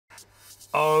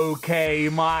Okay,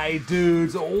 my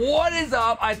dudes, what is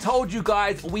up? I told you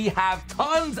guys we have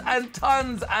tons and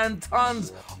tons and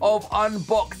tons of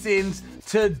unboxings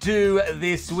to do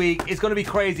this week. It's gonna be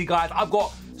crazy, guys. I've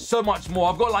got so much more.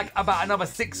 I've got like about another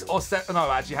 6 or 7, no,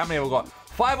 actually, how many have I got?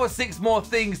 5 or 6 more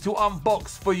things to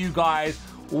unbox for you guys,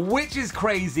 which is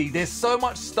crazy. There's so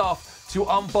much stuff to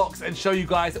unbox and show you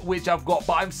guys which I've got,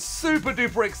 but I'm super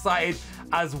duper excited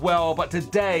as well. But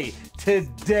today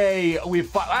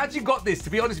I actually got this, to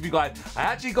be honest with you guys, I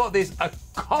actually got this a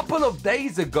couple of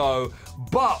days ago,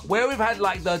 but where we've had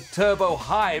like the turbo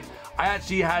hype, I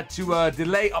actually had to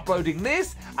delay uploading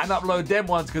this and upload them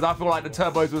ones because I feel like the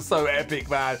turbos were so epic,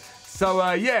 man.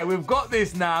 So yeah, we've got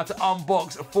this now to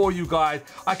unbox for you guys.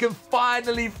 I can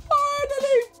finally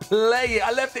play it.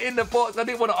 I left it in the box. I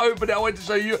didn't want to open it. I wanted to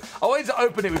show you. I wanted to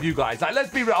open it with you guys. Like, let's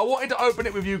be real. I wanted to open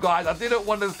it with you guys. I didn't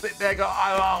want to sit there and go,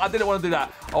 I didn't want to do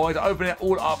that. I wanted to open it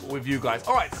all up with you guys.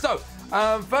 All right, so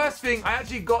first thing, I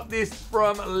actually got this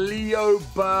from Leo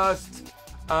Burst,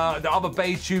 the other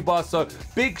Bay tuber. So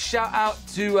big shout out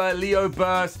to Leo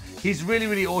Burst. He's really,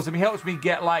 really awesome. He helps me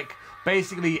get like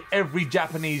basically every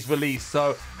Japanese release.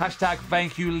 So hashtag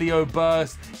thank you, Leo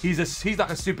Burst. He's like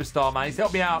a superstar, man. He's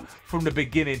helped me out from the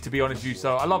beginning, to be honest with you.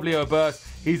 So I love Leo Burst.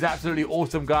 He's an absolutely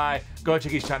awesome guy. Go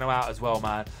check his channel out as well,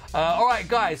 man. All right,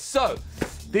 guys. So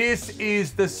this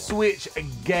is the Switch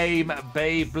game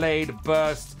Beyblade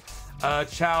Burst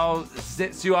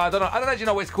chouzetsu. I don't actually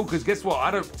know what it's called because guess what?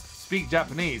 I don't speak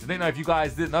Japanese. I didn't know if you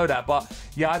guys didn't know that, but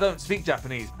yeah, I don't speak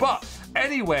Japanese. But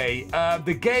anyway,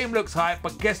 the game looks hype,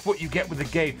 but guess what you get with the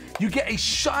game? You get a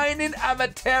shining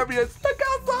Amaterius. Look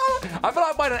outside. I feel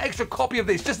like buying an extra copy of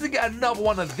this just to get another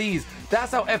one of these.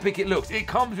 That's how epic it looks. It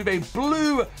comes with a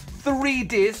blue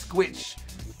 3-disc, which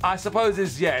I suppose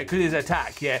is, yeah, because it's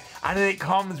attack, yeah. And then it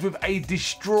comes with a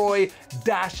destroy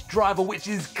dash driver, which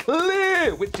is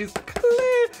clear,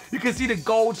 You can see the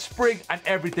gold spring and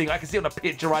everything. I can see it on the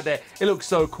picture right there. It looks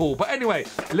so cool. But anyway,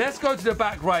 let's go to the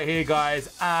back right here,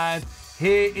 guys. And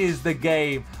here is the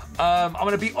game. I'm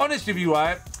going to be honest with you,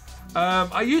 right?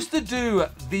 I used to do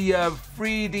the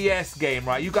 3DS game,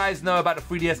 right? You guys know about the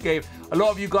 3DS game. A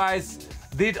lot of you guys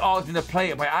did ask me to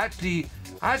play it, but I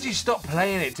actually stopped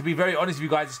playing it, to be very honest with you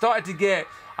guys. It started to get,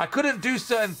 I couldn't do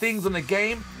certain things on the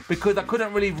game because I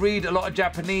couldn't really read a lot of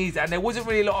Japanese and there wasn't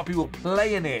really a lot of people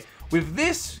playing it. With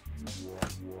this,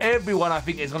 everyone I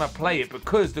think is gonna play it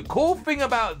because the cool thing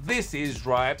about this is,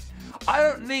 right, I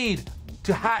don't need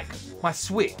to hack my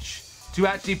Switch to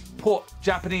actually put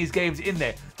Japanese games in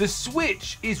there. The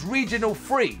Switch is regional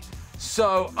free.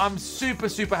 So I'm super,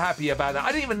 super happy about that.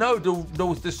 I didn't even know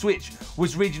the Switch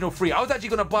was regional free. I was actually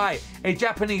gonna buy a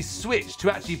Japanese Switch to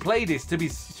actually play this, to be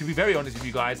very honest with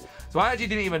you guys. So I actually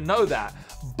didn't even know that.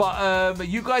 But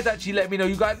you guys actually let me know.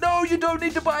 You guys, no, you don't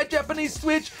need to buy a Japanese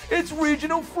Switch. It's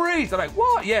regional free. So I'm like,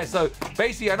 what? Yeah, so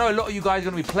basically I know a lot of you guys are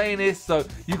gonna be playing this, so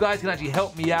you guys can actually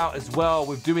help me out as well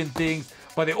with doing things.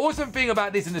 But the awesome thing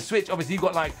about this in the Switch, obviously you've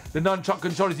got like the nunchuck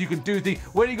controllers, you can do things.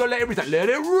 When you go let everything, let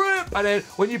it rip. And then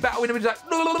when you battle with them, it's like,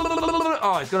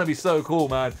 oh, it's gonna be so cool,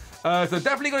 man. So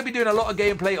definitely gonna be doing a lot of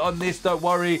gameplay on this, don't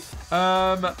worry.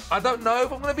 I don't know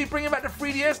if I'm gonna be bringing back the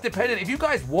 3DS, depending. If you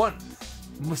guys want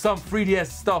some 3DS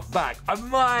stuff back, I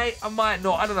might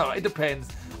not, I don't know, it depends.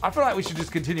 I feel like we should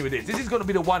just continue with this. This is gonna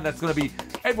be the one that's gonna be,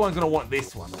 everyone's gonna want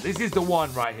this one. This is the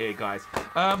one right here, guys.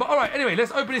 But all right, anyway,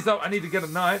 let's open this up. I need to get a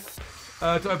knife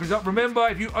to open this up. Remember,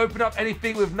 if you open up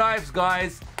anything with knives,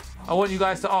 guys, I want you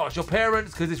guys to ask your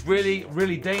parents because it's really,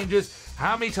 really dangerous.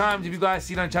 How many times have you guys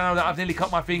seen on the channel that I've nearly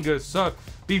cut my fingers? So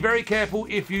be very careful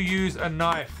if you use a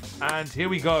knife. And here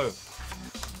we go.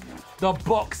 The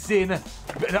unboxing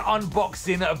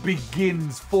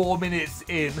begins 4 minutes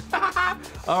in.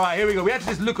 All right, here we go. We have to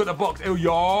just look at the box. Oh,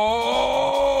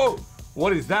 yo!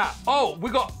 What is that? Oh,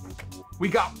 we got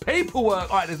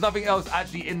paperwork. All right, there's nothing else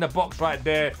actually in the box right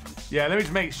there. Yeah, let me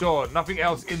just make sure. Nothing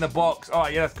else in the box. All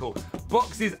right, yeah, that's cool.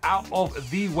 Box is out of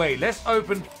the way. Let's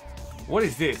open. What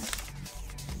is this?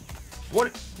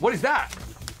 What is that?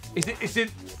 It's an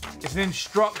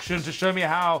instruction to show me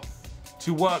how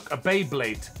to work a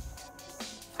Beyblade.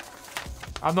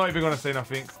 I'm not even gonna say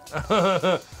nothing.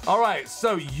 All right,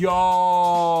 so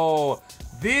yo,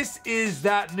 this is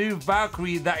that new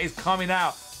Valkyrie that is coming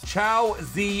out.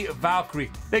 chouzetsu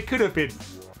Valkyrie. They could have been,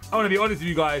 I want to be honest with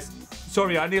you guys.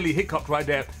 Sorry, I nearly hiccuped right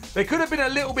there. They could have been a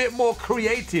little bit more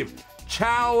creative.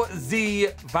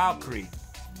 chouzetsu Valkyrie.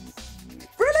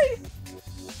 Really?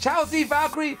 chouzetsu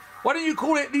Valkyrie? Why don't you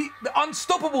call it the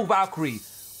unstoppable Valkyrie?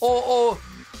 Or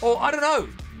I don't know.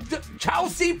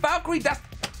 chouzetsu Valkyrie?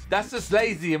 That's just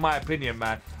lazy in my opinion,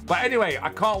 man. But anyway, I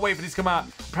can't wait for this to come out.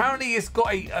 Apparently it's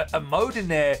got a mode in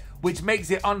there which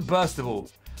makes it unburstable.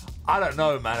 I don't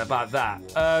know, man, about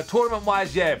that.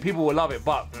 Tournament-wise, yeah, people will love it,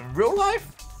 but in real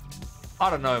life, I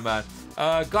don't know, man.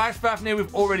 Guys, Fafnir,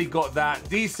 we've already got that.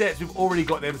 These sets, we've already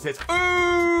got them sets.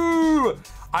 Ooh!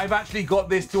 I've actually got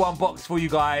this to unbox for you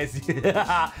guys.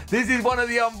 This is one of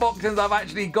the unboxings I've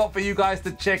actually got for you guys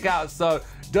to check out. So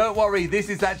don't worry, this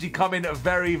is actually coming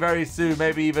very, very soon.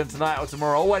 Maybe even tonight or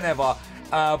tomorrow or whenever.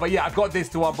 But yeah, I've got this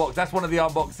to unbox. That's one of the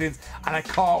unboxings, and I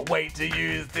can't wait to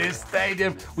use this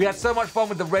stadium. We had so much fun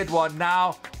with the red one.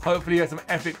 Now, hopefully, you have some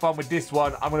epic fun with this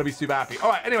one. I'm going to be super happy. All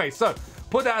right, anyway, so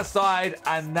put that aside,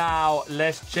 and now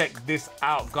let's check this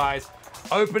out, guys.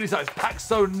 Open this up. It's packed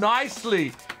so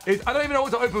nicely. I don't even know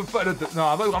what to open first. No,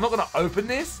 I'm not going to open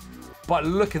this, but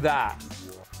look at that.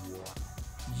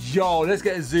 Yo, let's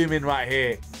get a zoom in right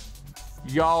here.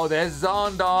 Yo, there's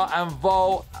Xander and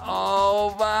Volt.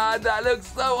 Oh, man, that looks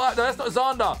so hot. No, that's not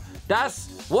Xander.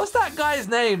 What's that guy's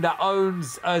name that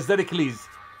owns Zedicles?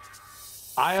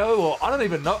 I don't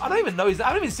even know. I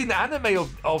haven't even seen the anime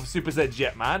of Super Zeds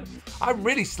yet, man. I'm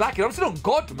really slacking. I'm still on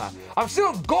God, man. I'm still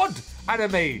on God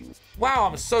anime.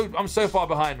 Wow, I'm so far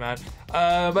behind, man.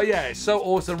 But yeah, it's so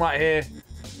awesome right here.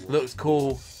 Looks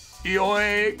cool.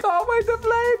 Yoy, can't wait to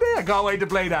play this. I can't wait to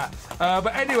play that.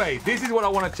 But anyway, this is what I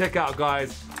want to check out,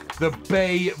 guys. The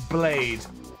Beyblade.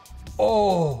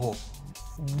 Oh,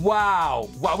 wow.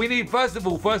 Well, we need, first of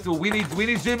all, we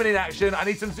need zooming in action. I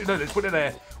need some, no, let's put it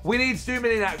there. We need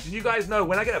zooming in action. You guys know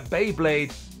when I get a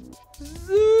Beyblade,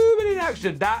 zooming in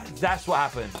action, that's what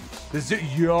happens.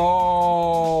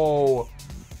 Yo.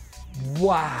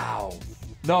 Wow.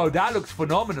 No, that looks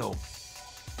phenomenal.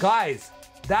 Guys,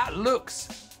 that looks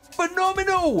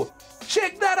phenomenal.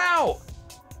 Check that out.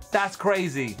 That's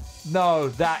crazy. No,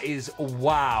 that is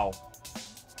wow.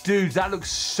 Dude, that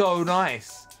looks so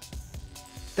nice.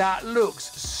 That looks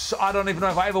so, I don't even know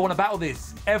if I ever want to battle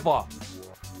this, ever.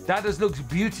 That just looks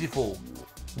beautiful.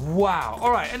 Wow.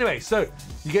 All right, anyway, so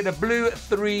you get the blue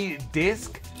 3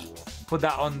 disc. Put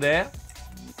that on there.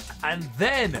 And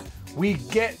then we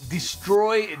get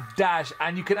Destroy Dash,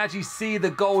 and you can actually see the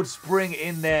gold spring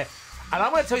in there. And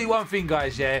I'm going to tell you one thing,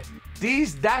 guys, yeah?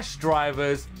 These dash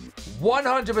drivers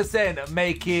 100%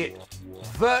 make it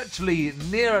virtually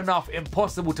near enough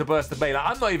impossible to burst the Bay. Like,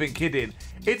 I'm not even kidding.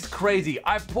 It's crazy.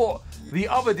 I put the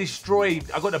other Destroy,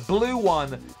 I got the blue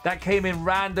one that came in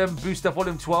random booster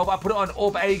volume 12. I put it on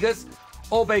Orb Aegis.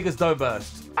 Orb Aegis don't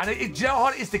burst. And do you know how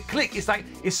hard it is to click? It's like,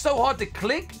 it's so hard to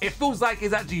click, it feels like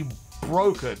it's actually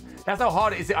broken. That's how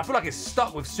hard it is. I feel like it's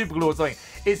stuck with super glue or something.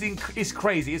 It's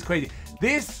crazy. It's crazy.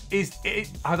 This is,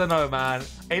 I don't know, man.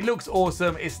 It looks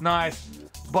awesome. It's nice.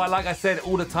 But like I said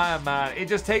all the time, man, it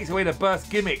just takes away the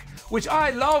burst gimmick, which I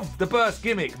love the burst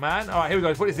gimmick, man. All right, here we go.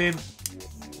 Let's put this in.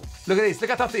 Look at this. Look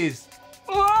how tough it is.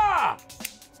 Ah!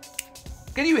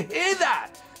 Can you hear that?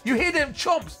 You hear them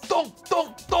chomps. Donk,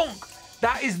 donk, donk.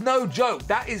 That is no joke.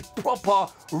 That is proper,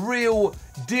 real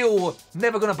deal,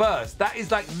 never gonna burst. That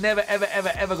is like never, ever,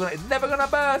 ever, ever gonna, it's never gonna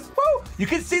burst. Woo! You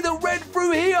can see the red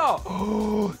through here.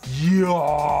 Oh,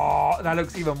 yeah. That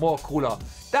looks even more cooler.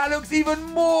 That looks even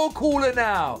more cooler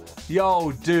now.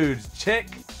 Yo, dudes, check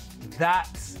that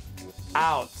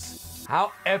out.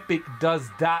 How epic does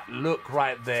that look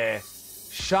right there?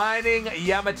 Shining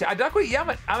Yamaterius. Did I call it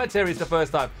Yamaterius the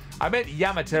first time? I meant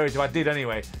Yamaterius, if I did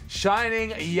anyway. Shining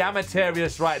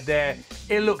Yamaterius right there.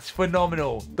 It looks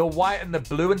phenomenal. The white and the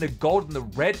blue and the gold and the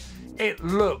red. It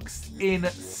looks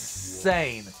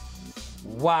insane.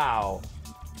 Wow.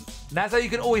 And that's how you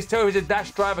can always tell it's a dash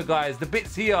driver, guys. The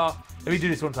bits here. Let me do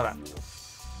this one time.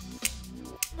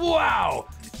 Wow.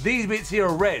 These bits here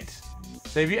are red.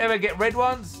 So if you ever get red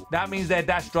ones, that means they're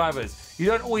dash drivers. You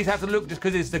don't always have to look just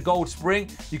because it's the gold spring.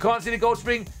 You can't see the gold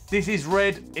spring. This is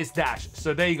red, it's dash.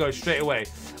 So there you go, straight away.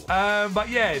 But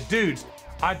yeah, dudes,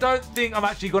 I don't think I'm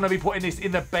actually going to be putting this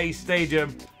in the base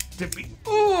stadium.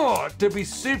 To be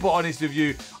super honest with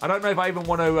you, I don't know if I even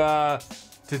want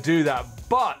to do that.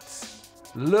 But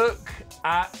look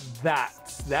at that.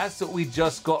 That's what we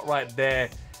just got right there.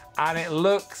 And it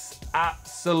looks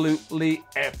absolutely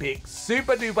epic.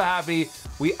 Super duper happy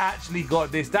we actually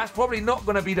got this. That's probably not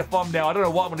going to be the thumbnail. I don't know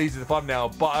what I'm going to use as the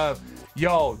thumbnail, but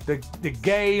yo, the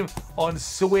game on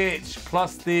Switch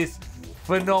plus this,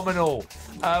 phenomenal.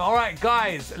 All right,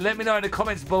 guys, let me know in the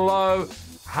comments below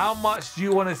how much do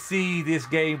you want to see this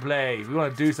gameplay. If you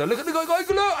want to do so, look at the guy. Look,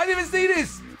 I didn't even see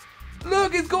this.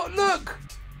 Look, it's got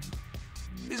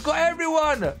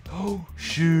everyone. Oh,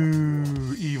 Shu,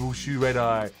 evil Shu Red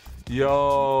Eye.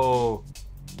 Yo,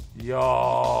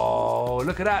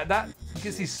 look at that. You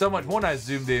can see so much more now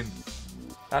zoomed in.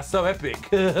 That's so epic.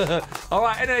 All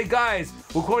right, anyway, guys,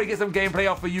 we'll probably get some gameplay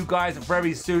up for you guys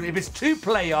very soon. If it's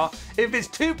two-player,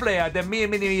 then me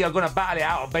and Mini are going to battle it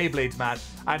out on Beyblades, man,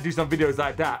 and do some videos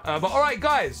like that. But all right,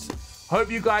 guys,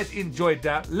 hope you guys enjoyed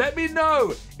that. Let me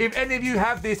know if any of you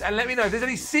have this, and let me know if there's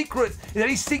any secrets.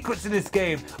 In this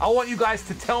game. I want you guys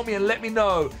to tell me and let me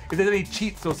know if there's any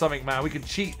cheats or something, man. We can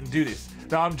cheat and do this.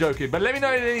 No, I'm joking. But let me know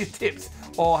any tips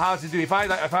or how to do it. If I'm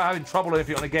having trouble or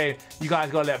anything on the game, you guys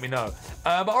gotta let me know.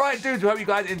 But all right, dudes, we hope you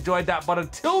guys enjoyed that. But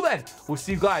until then, we'll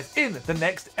see you guys in the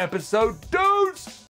next episode, dudes.